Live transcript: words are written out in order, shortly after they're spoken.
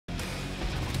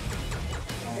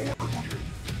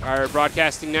Are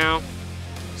broadcasting now.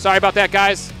 Sorry about that,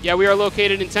 guys. Yeah, we are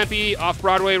located in Tempe off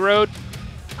Broadway Road.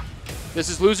 This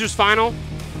is Losers Final.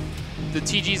 The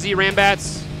TGZ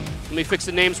Ranbats. Let me fix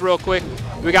the names real quick.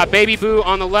 We got Baby Boo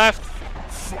on the left,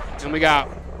 and we got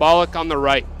Balak on the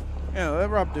right. Yeah, let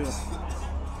Rob do it.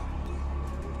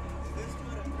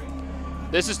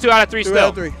 This is 2 out of 3 still. 2 out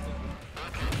of 3.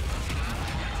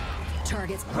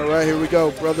 All right, here we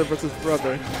go. Brother versus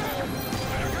brother.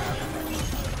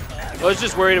 I was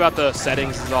just worried about the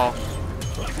settings is all.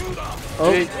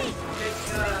 Oh.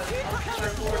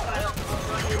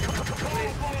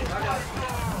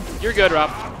 You're good, Rob.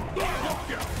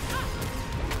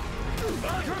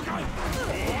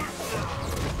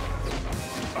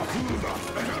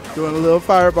 Doing a little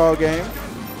fireball game.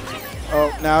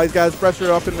 Oh, now he's got his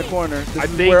pressure up in the corner. This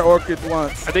is where Orchid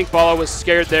wants. I think Bala was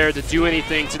scared there to do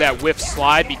anything to that whiff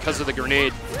slide because of the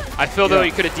grenade. I feel though he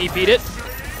could have DP'd it.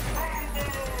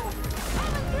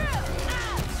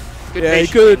 He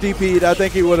could have DP'd. I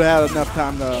think he would have had enough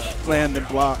time to land and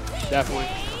block. Definitely.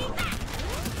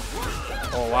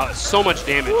 Oh, wow. So much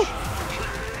damage. Woo.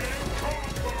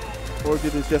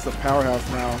 Orchid is just a powerhouse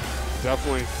now.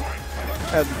 Definitely.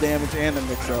 Has the damage and the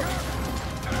mix-up.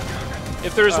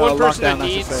 If there's one person that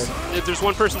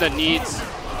needs,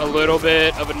 a little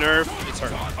bit of a nerf, it's her.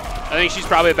 I think she's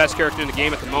probably the best character in the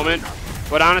game at the moment.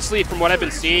 But honestly, from what I've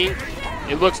been seeing,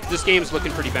 this game's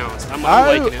looking pretty balanced. I'm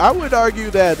liking it. I would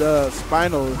argue that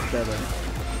Spinal is better.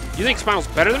 You think Spinal's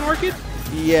better than Orchid?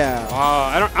 Yeah.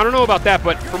 I don't know about that,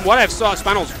 but from what I've saw,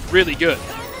 Spinal's really good.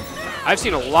 I've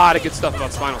seen a lot of good stuff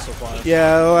about Spinal so far.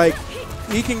 Yeah, like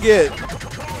he can get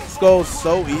skulls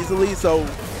so easily. So,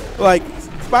 like,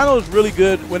 Spinal is really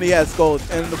good when he has skulls,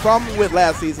 and the problem with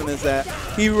last season is that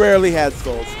he rarely had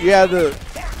skulls. You had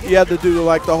to do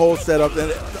like the whole setup, and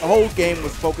the whole game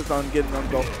was focused on getting them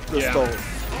the skulls.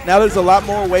 Now there's a lot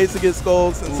more ways to get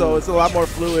skulls, and so it's a lot more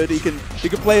fluid. He can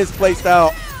play his play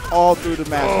style all through the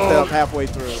match instead of halfway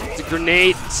through. The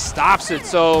grenade stops it,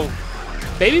 so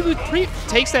Baby Boo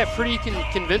takes that pretty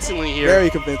convincingly here. Very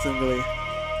convincingly.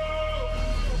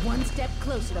 One step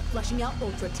closer to flushing out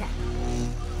Ultra Tech.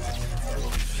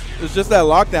 It's just that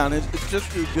lockdown. It's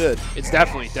just too good. It's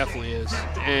definitely is.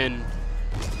 And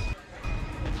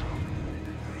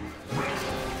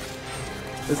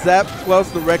is that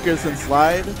plus the records and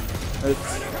slide?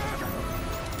 It's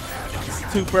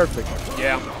too perfect.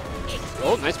 Yeah.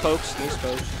 Oh, nice pokes. Nice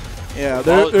pokes. Yeah,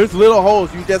 there's little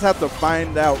holes. You just have to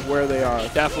find out where they are.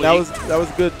 Definitely. That was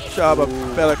a good job of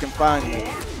Balak and finding it.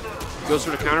 Goes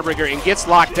for the counter breaker and gets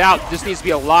locked out. This needs to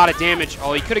be a lot of damage.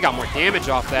 Oh, he could have got more damage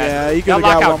off that. Yeah, he could have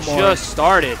got one more. That lockout just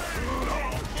started.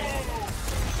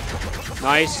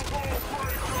 Nice.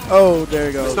 Oh, there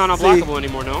you go. It's not unblockable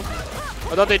anymore, no?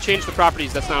 I thought they changed the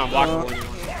properties. That's not unblockable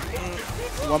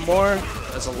anymore. One more.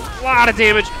 That's a lot of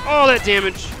damage. All that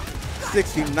damage.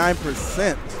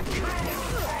 69%.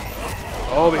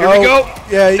 Oh, but here we go.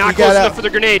 Yeah, not close enough for the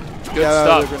grenade. Good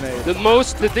stuff.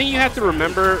 The thing you have to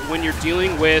remember when you're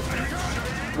dealing with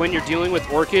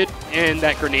Orchid and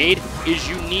that grenade is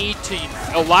you need to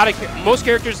most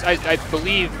characters I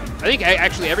think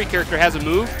actually every character has a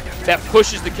move that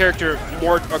pushes the character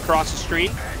more across the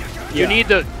screen. You need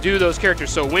to do those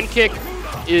characters. So wind kick,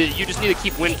 you just need to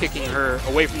keep wind kicking her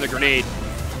away from the grenade.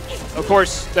 Of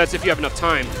course, that's if you have enough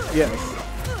time. Yes.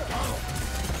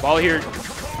 Ball here.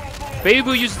 Baby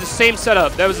Boo uses the same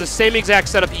setup. That was the same exact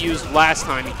setup he used last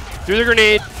time. He threw the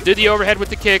grenade, did the overhead with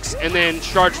the kicks, and then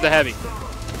charged the heavy.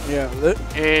 Yeah,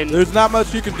 and there's not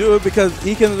much you can do because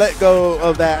he can let go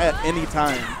of that at any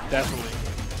time. Definitely.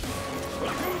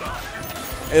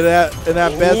 And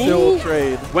at best, it will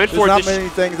trade. There's not many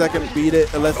things that can beat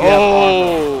it unless you have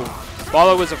armor.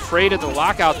 Bala was afraid of the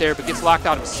lockout there, but gets locked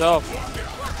out himself.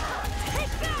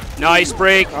 Nice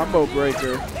break. Combo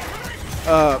breaker.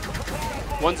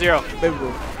 1-0. Baby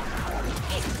Boo.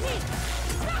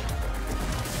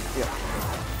 Yeah.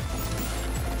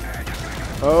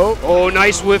 Oh,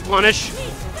 nice whiff punish.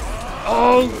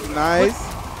 Oh. Nice.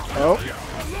 Oh.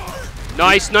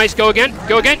 Nice. Go again.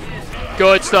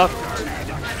 Good stuff.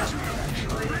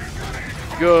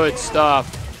 Good stuff.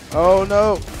 Oh,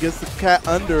 no. Gets the cat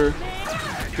under.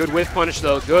 Good whiff punish,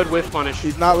 though. Good whiff punish.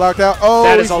 He's not locked out. Oh,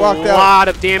 that is a locked lot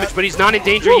of damage, but he's not in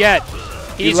danger yet.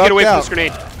 He needs to get away from this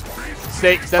grenade.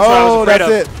 That's what I was afraid of.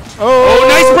 It. Oh,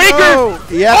 nice breaker! No.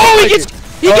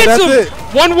 He gets him!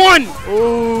 1-1!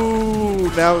 Ooh,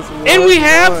 now it's 1-1. And we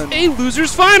have a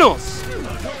losers finals.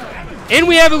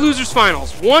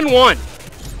 1-1.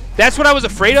 That's what I was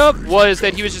afraid of, was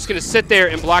that he was just going to sit there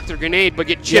and block the grenade but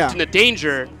get chipped into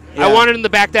danger. Yeah. I wanted him to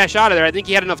backdash out of there. I think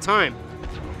he had enough time.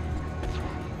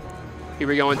 Here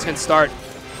we go, intense start.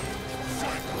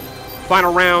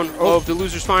 final round of the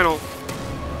losers final.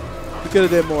 He could have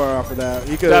did more off of that.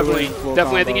 He could Definitely.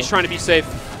 I think he's trying to be safe.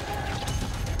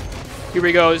 Here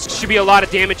we go. This should be a lot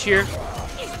of damage here.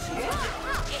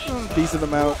 Decent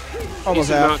amount. Almost Decent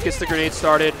half. amount. Gets the grenade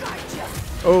started.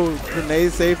 Oh,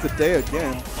 grenade saves the day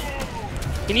again.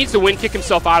 He needs to wind kick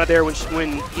himself out of there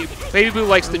Baby Boo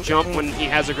likes to jump when he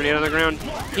has a grenade on the ground.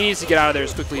 He needs to get out of there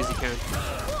as quickly as he can.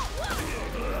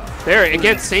 There,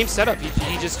 again, same setup.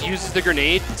 He just uses the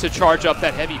grenade to charge up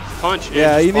that heavy punch.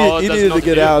 Yeah, he needed to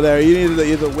get out of there. He needed to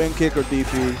either wind kick or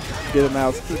DP. Get him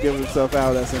out, to get himself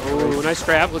out of that situation. Oh, nice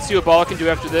grab. Let's see what Balak can do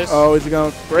after this. Oh, is he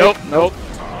going to break? Nope.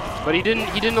 But he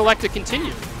didn't elect to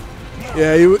continue.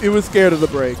 Yeah, he was scared of the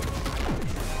break.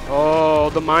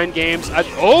 Oh, the mind games.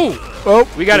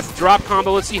 We got a drop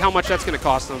combo. Let's see how much that's going to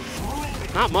cost him.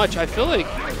 Not much. I feel like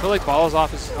Bala's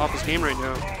off his game right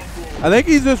now. I think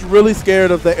he's just really scared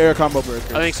of the air combo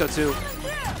breaker. I think so too.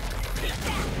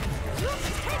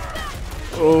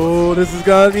 Oh, this is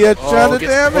going to be a ton of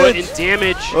damage. Put in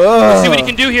damage. Let's see what he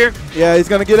can do here. Yeah, he's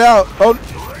going to get out. Oh,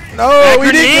 no,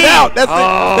 he didn't get out.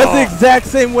 That's the exact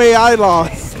same way I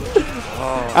lost.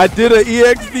 I did an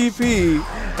EXDP,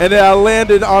 and then I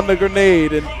landed on the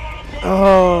grenade. And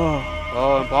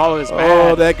and Bala is mad.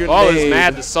 Oh, that grenade. Bala is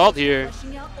mad. The salt here.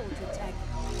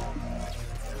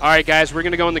 All right, guys, we're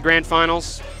going to go in the grand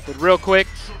finals. But real quick.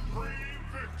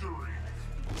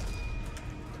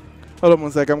 Hold on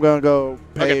one sec. I'm going to go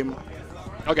pay.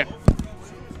 Okay.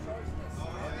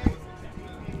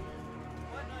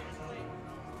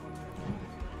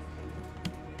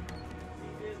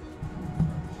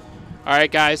 All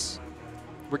right, guys.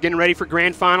 We're getting ready for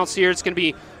grand finals here. It's going to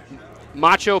be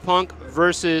MachoPunk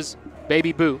versus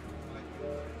Baby Boo.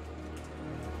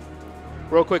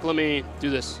 Real quick, let me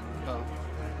do this.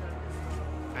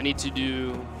 I need to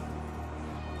do.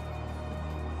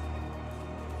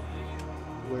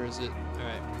 Where is it? All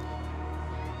right.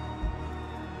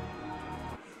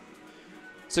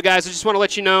 So, guys, I just want to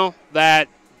let you know that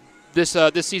this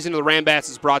season of the Ranbats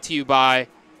is brought to you by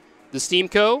the Steam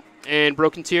Co. and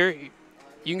Broken Tier.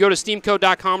 You can go to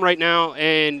steamco.com right now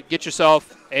and get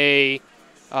yourself any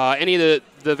of the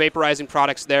vaporizing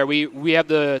products there. We have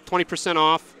the 20%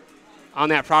 off on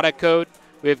that product code.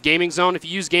 We have Gaming Zone. If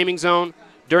you use Gaming Zone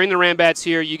during the Ranbats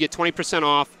here, you get 20%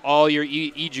 off all your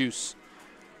e-juice.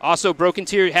 Also, Broken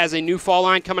Tier has a new fall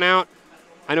line coming out.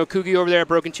 I know Kugi over there at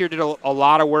Broken Tier did a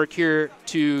lot of work here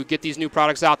to get these new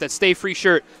products out. That Stay Free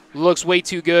shirt looks way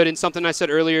too good, and something I said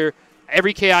earlier,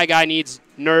 every KI guy needs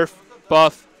nerf,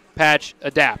 buff, patch,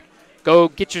 adapt. Go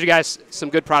get you guys some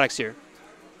good products here.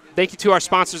 Thank you to our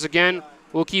sponsors again.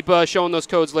 We'll keep showing those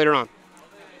codes later on.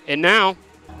 And now,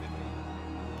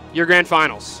 your grand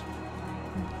finals.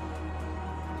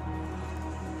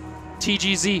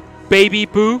 TGZ Baby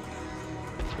Boo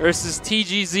versus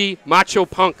TGZ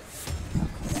MachoPunk.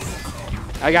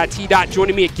 I got T-Dot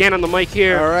joining me again on the mic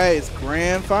here. All right, it's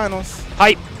grand finals.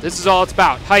 Hype. This is all it's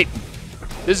about. Hype.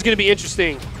 This is going to be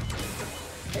interesting.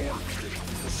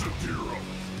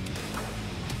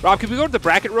 Rob, can we go to the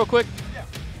bracket real quick?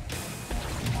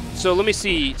 So let me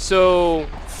see. So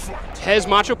has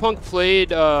MachoPunk played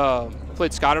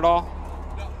Scott at all?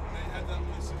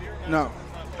 No.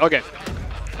 Okay.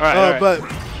 All right. But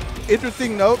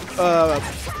interesting note,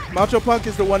 MachoPunk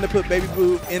is the one that put Baby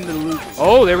Boo in the loop.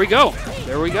 Oh, there we go.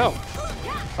 There we go. All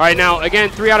right, now, again,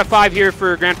 3 out of 5 here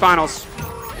for grand finals.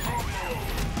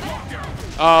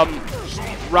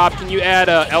 Rob, can you add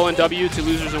L and W to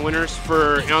losers and winners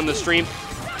on the stream?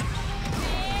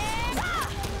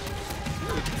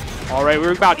 All right,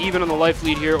 we're about even on the life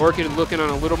lead here. Orchid looking on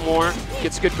a little more.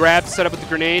 Gets a good grab, set up with the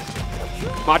grenade.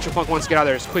 MachoPunk wants to get out of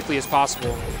there as quickly as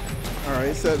possible. All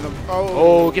right, setting them.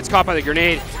 Oh, gets caught by the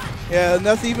grenade. Yeah, and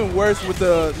that's even worse with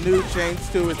the new change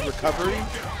to his recovery.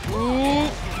 Ooh,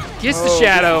 gets the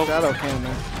shadow. Shadow came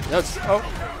in. That's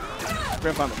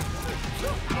grand final.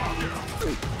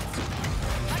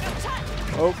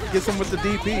 Oh, gets him with the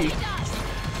DP.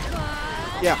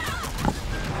 Yeah.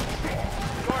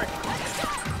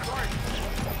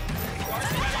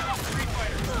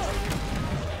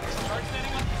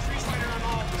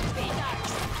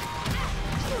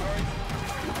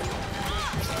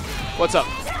 What's up?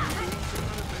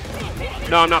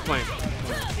 No, I'm not playing.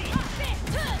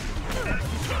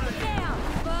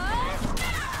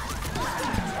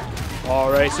 All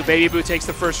right, so Baby Boo takes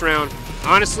the first round.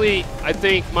 Honestly, I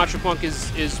think MachoPunk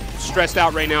is stressed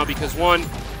out right now because one,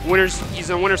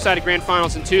 he's on winner's side of grand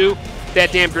finals, and two,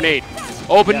 that damn grenade.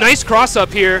 Oh, but nice cross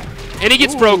up here, and he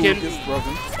gets broken.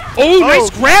 Oh, nice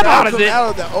grab out of it.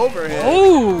 Out of the overhead.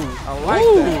 Oh, I like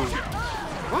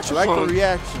that. I like the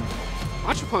reaction.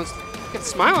 MachoPunk's got a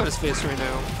smile on his face right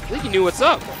now. I think he knew what's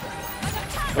up.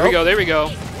 There we go, there we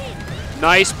go.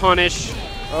 Nice punish.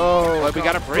 Oh, But we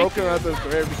got a break. broken at the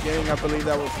very beginning. I believe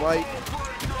that was white.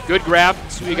 Good grab.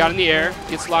 So we got in the air.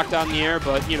 Gets locked out in the air,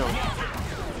 but you know,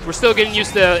 we're still getting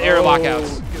used to air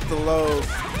lockouts. Get the lows.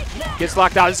 Gets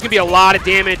locked out. This is gonna be a lot of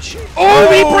damage. Oh,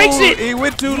 but he breaks it. He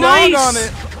went too Nice. long on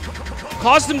it.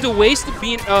 Caused him to waste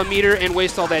the meter and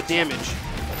waste all that damage.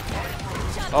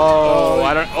 Oh,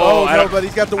 I don't. Oh, I no, don't. but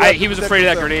he's got the He was afraid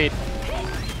of that grenade.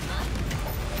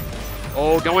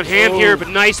 Oh, going ham here, but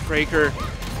nice breaker.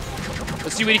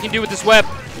 Let's see what he can do with this web.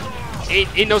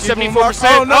 Ain't no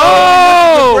 74%. Oh no!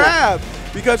 Oh! The grab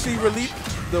because he released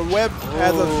the web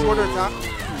has a shorter time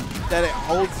that it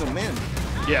holds him in.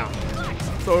 Yeah.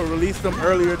 So it released him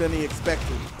earlier than he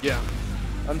expected. Yeah.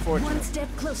 Unfortunately. One step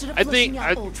closer to I think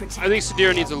flushing out Ultra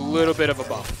Sadira needs a little bit of a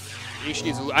buff.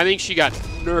 I think she got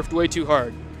nerfed way too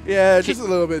hard. Yeah, just a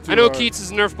little bit too I know hard. Keats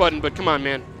is a nerf button, but come on,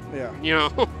 man. Yeah. You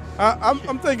know.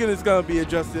 I'm thinking it's going to be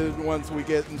adjusted once we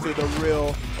get into the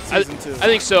real season 2. I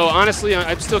think so. Honestly,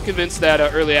 I'm still convinced that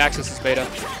early access is beta.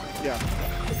 Yeah.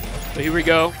 So here we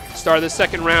go. Start of the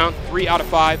second round. 3 out of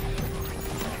 5.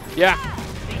 Yeah.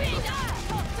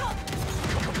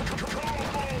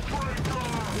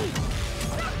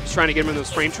 Just trying to get him in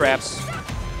those frame traps.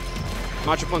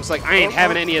 MachoPunk's like, I ain't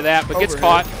having any of that, but gets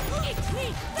caught.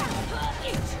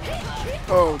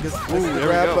 Oh, gets the there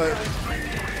grab, we go.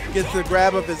 but gets the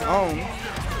grab of his own.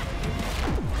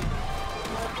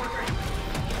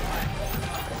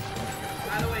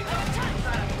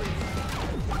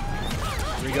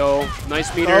 Here we go.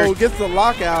 Nice meter. Oh, gets the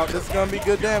lockout. This is going to be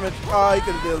good damage. Oh, he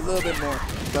could have did a little bit more.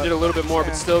 But Did a little bit more,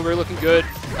 but still we're looking good.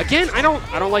 Again, I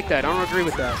don't like that. I don't agree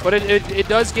with that. But it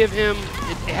does give him,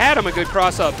 it had him a good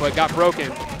cross up, but got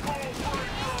broken.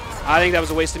 I think that was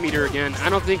a waste of meter again. I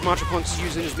don't think MachoPunk's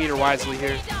using his meter wisely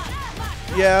here.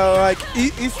 Yeah, like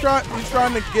he's trying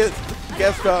to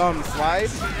guess the slide.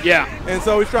 Yeah. And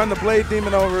so he's trying to blade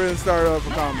demon over and start up a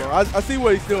combo. I see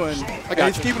what he's doing. I got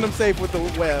He's you. keeping him safe with the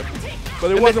web,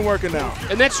 but it And wasn't working out.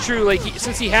 And that's true. Like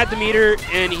since he had the meter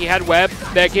and he had web,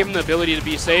 that gave him the ability to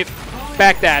be safe.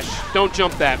 Backdash. Don't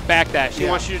jump that. Backdash. He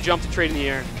wants you to jump to trade in the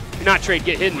air. Not trade,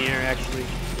 get hit in the air, actually.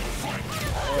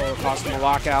 Oh, cost him a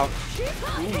lockout.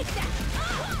 Ooh.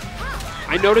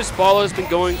 I noticed Bala has been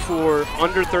going for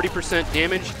under 30%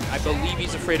 damage. I believe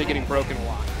he's afraid of getting broken a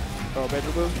lot. Oh, Baby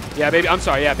Boo? Yeah, baby. I'm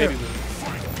sorry. Yeah, Baby Boo.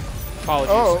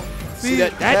 Apologies. Oh, See,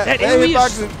 that AoE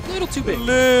is a little too big.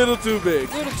 Little too big.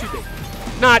 Little too big.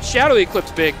 Not Shadow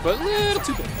Eclipse big, but a little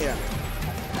too big. Yeah.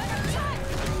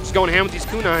 Just going ham with these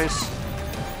kunais.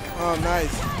 Oh,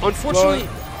 nice.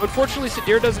 Unfortunately,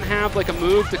 Sadira doesn't have like a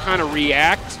move to kind of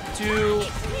react to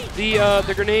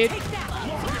the grenade.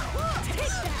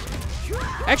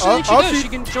 Actually, I think she does. She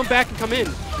can jump back and come in.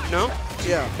 No?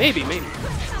 Yeah. Maybe.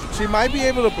 She might be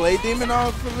able to blade demon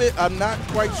off of it. I'm not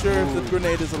quite sure if the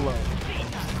grenade is alone.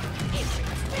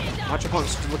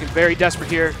 MachoPunk's looking very desperate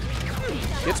here.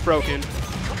 Gets broken.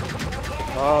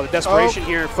 Oh, the desperation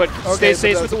here, but stays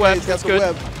with the web. That's good.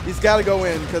 Web. He's got to go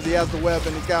in because he has the web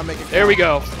and he's got to make it. There we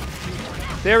go.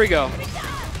 There we go.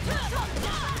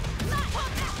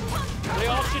 They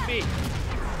all should be.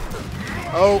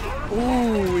 Oh,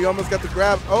 ooh, he almost got the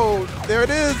grab. Oh, there it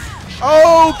is.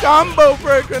 Oh, combo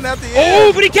breaker at the end.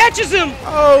 Oh, but he catches him.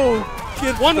 Oh,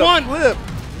 gets 1-1. Flip.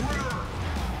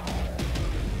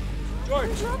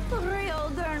 George. Drop the real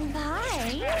darn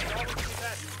pie.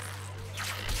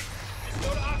 Go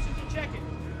to options and check it.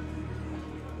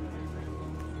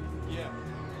 Yeah.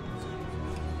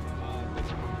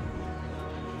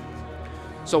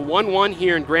 So 1-1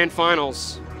 here in grand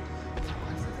finals.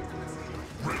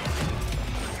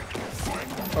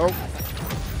 Oh.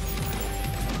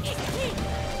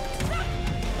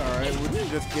 All right, we're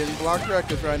just getting blocked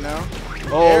records right now.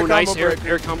 Oh, nice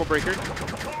air combo breaker.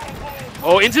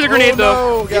 Oh, into the grenade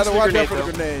though. No, gotta watch out Into for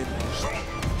the grenade.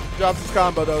 Drops his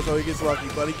combo though, so he gets lucky,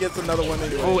 but he gets another one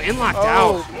anyway. Oh, and locked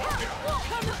out.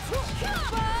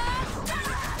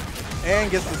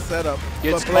 And gets the setup.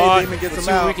 Gets but Blade caught. Demon gets Let's him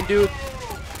see out. what we can do.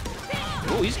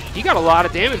 Oh, he got a lot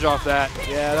of damage off that.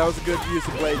 Yeah, that was a good use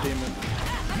of Blade Demon.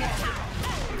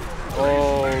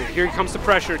 Oh, here comes the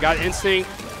pressure. Got instinct.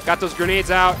 Got those grenades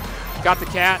out. Got the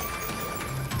cat.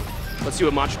 Let's see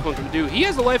what MachoPunk can do. He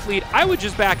has the life lead. I would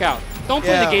just back out. Don't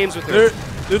play the games with her.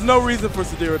 There's no reason for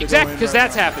Sadira to Exactly, go in because right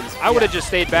that's now. happens. I would have just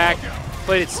stayed back,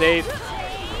 played it safe.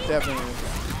 Definitely.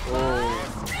 Oh.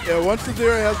 Yeah, once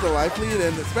Sadira has the life lead,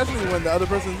 and especially when the other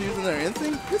person's using their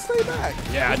instinct, just stay back.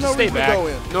 Yeah, There's just no stay reason back. to go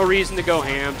in. No reason to go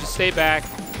ham. Just stay back.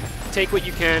 Take what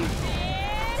you can.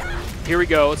 Here we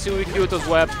go. Let's see what we can do with those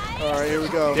webs. All right, here we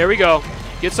go. There we go.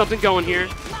 Get something going here.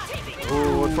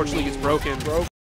 Oh, unfortunately, it's broken.